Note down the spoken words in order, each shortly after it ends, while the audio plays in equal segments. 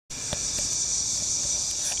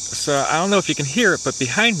folks, I don't know if you can hear it, but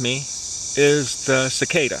behind me is the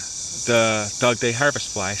cicada, the Dogday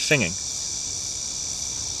harvestfly, singing.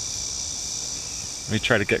 Let me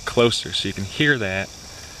try to get closer so you can hear that.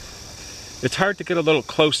 It's hard to get a little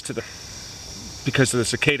close to because of the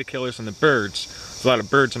cicada killers and the birds. There's a lot of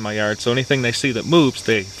birds in my yard, so anything they see that moves,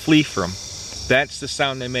 they flee from. That's the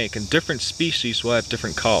sound they make, and different species will have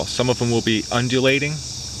different calls. Some of them will be undulating,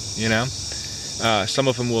 you know. Some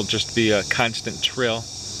of them will just be a constant trill.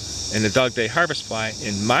 And the Dogday harvestfly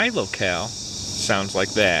in my locale sounds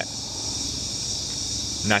like that.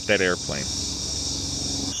 Not that airplane.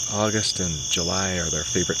 August and July are their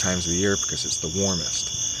favorite times of the year because it's the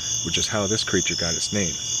warmest, which is how this creature got its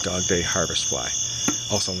name, Dogday harvestfly,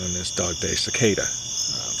 also known as Dogday cicada,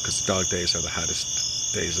 because the dog days are the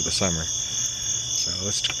hottest days of the summer. So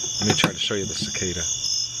let me try to show you the cicada.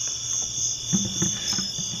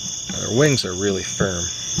 Their wings are really firm,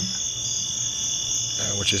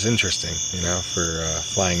 which is interesting, you know, for a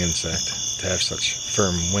flying insect to have such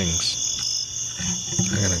firm wings.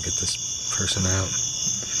 I'm gonna get this person out.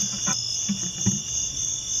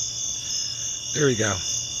 There we go.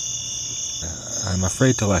 I'm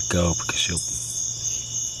afraid to let go because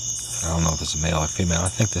I don't know if it's a male or female. I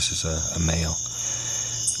think this is a male.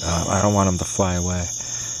 I don't want him to fly away.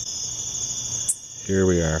 Here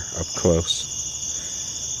we are, up close.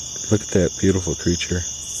 Look at that beautiful creature.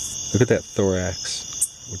 Look at that thorax,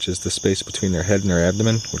 which is the space between their head and their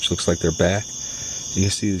abdomen, which looks like their back. You can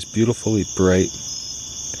see these beautifully bright,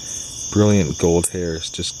 brilliant gold hairs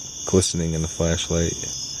just glistening in the flashlight.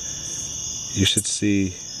 You should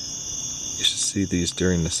see these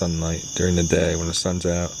during the sunlight, during the day when the sun's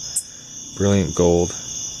out. Brilliant gold.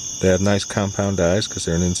 They have nice compound eyes because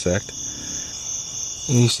they're an insect.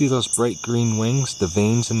 And you see those bright green wings, the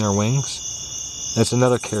veins in their wings? That's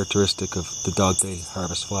another characteristic of the Dogday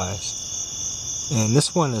harvestflies. And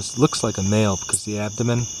this one looks like a male because the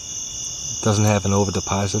abdomen doesn't have an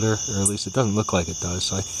ovipositor, or at least it doesn't look like it does,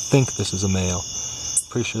 so I think this is a male.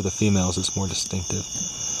 Pretty sure the females is more distinctive.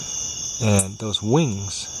 And those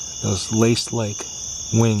wings, those lace-like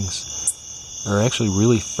wings, are actually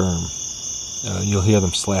really firm. You'll hear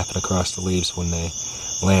them slapping across the leaves when they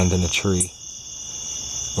land in a tree,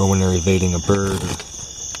 or when they're evading a bird or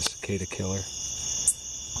a cicada killer.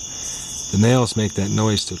 The males make that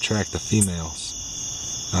noise to attract the females.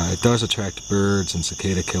 It does attract birds and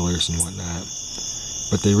cicada killers and whatnot,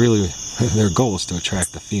 but their goal is to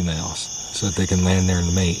attract the females so that they can land there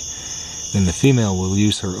and mate. Then the female will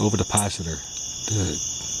use her ovipositor to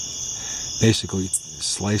basically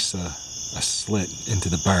slice a slit into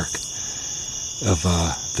the bark of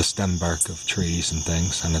the stem bark of trees and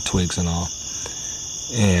things, on the twigs and all.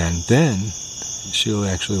 And then she'll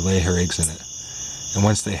actually lay her eggs in it. And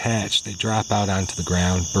once they hatch, they drop out onto the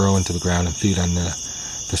ground, burrow into the ground, and feed on the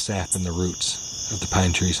sap and the roots of the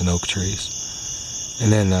pine trees and oak trees. And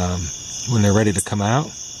then when they're ready to come out,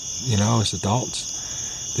 you know, as adults,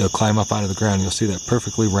 they'll climb up out of the ground. You'll see that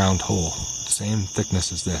perfectly round hole, same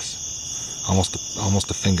thickness as this, almost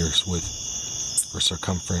a finger's width or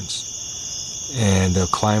circumference. And they'll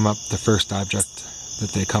climb up the first object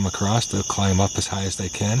that they come across. They'll climb up as high as they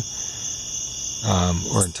can,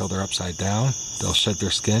 or until they're upside down. They'll shed their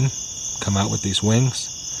skin, come out with these wings.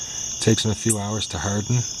 It takes them a few hours to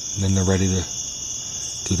harden, and then they're ready to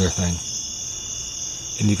do their thing.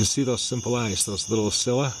 And you can see those simple eyes, those little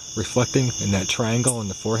ocilla reflecting in that triangle in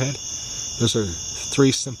the forehead. Those are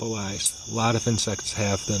 3 simple eyes. A lot of insects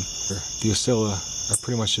have them. The ocilla are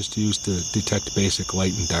pretty much just used to detect basic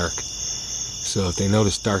light and dark. So if they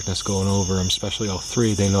notice darkness going over them, especially all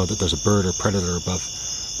 3, they know that there's a bird or predator above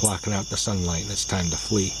blocking out the sunlight and it's time to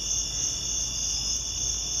flee.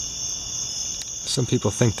 Some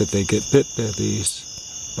people think that they get bit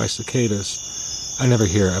by cicadas. I never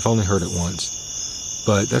hear it. I've only heard it once.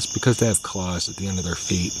 But that's because they have claws at the end of their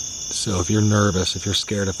feet. So if you're nervous, if you're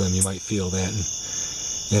scared of them, you might feel that and,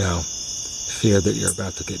 you know, fear that you're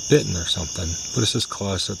about to get bitten or something. But it's just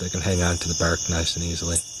claws so that they can hang on to the bark nice and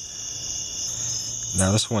easily.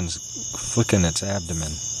 Now this one's flicking its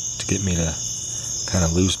abdomen to get me to kind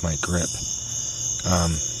of lose my grip.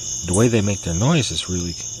 The way they make their noise is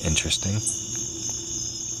really interesting.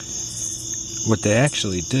 What they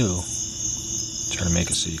actually do, try to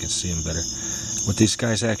make it so you can see them better. What these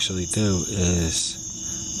guys actually do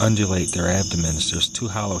is undulate their abdomens. There's 2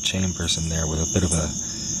 hollow chambers in there with a bit of a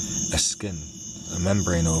skin, a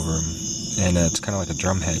membrane over them, and it's kind of like a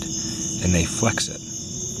drum head, and they flex it.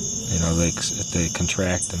 You know, they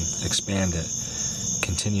contract and expand it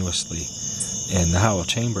continuously. And the hollow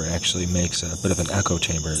chamber actually makes a bit of an echo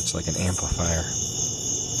chamber. It's like an amplifier.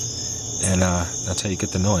 And that's how you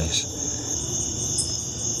get the noise.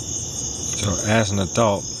 So as an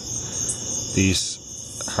adult, these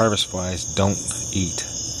harvest flies don't eat.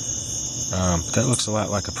 But that looks a lot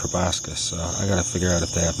like a proboscis, so I gotta figure out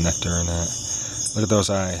if they have nectar or not. Look at those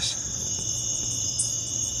eyes.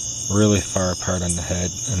 Really far apart on the head,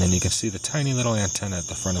 and then you can see the tiny little antenna at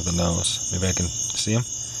the front of the nose. Maybe I can see them?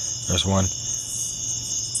 There's one.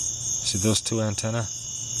 See those two antennae?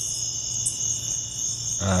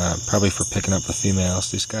 Probably for picking up the females.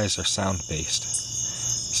 These guys are sound-based.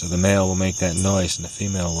 So the male will make that noise, and the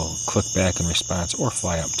female will click back in response, or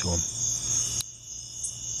fly up to him.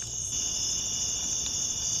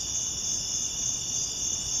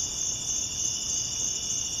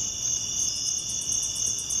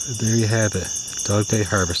 There you have it, Dogday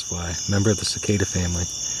harvestfly, member of the cicada family.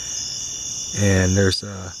 And there's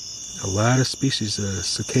a lot of species of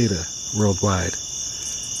cicada worldwide,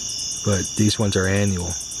 but these ones are annual.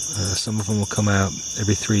 Some of them will come out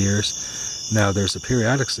every 3 years. Now there's a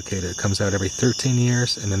periodic cicada that comes out every 13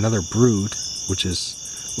 years, and another brood, which is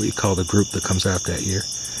what you call the group that comes out that year.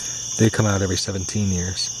 They come out every 17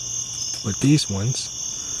 years. But these ones,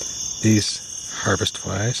 these harvest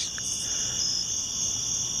flies,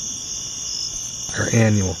 are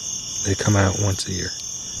annual. They come out once a year.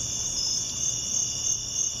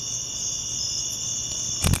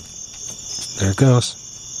 There it goes.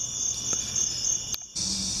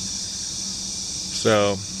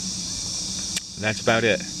 So that's about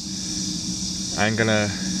it. I'm gonna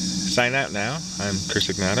sign out now. I'm Chris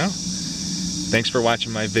Ignato. Thanks for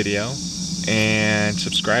watching my video, and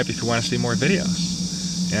subscribe if you want to see more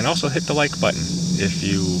videos. And also hit the like button if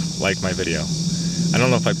you like my video. I don't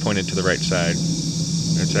know if I pointed to the right side.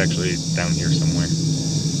 It's actually down here somewhere.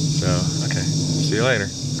 So, okay. See you later.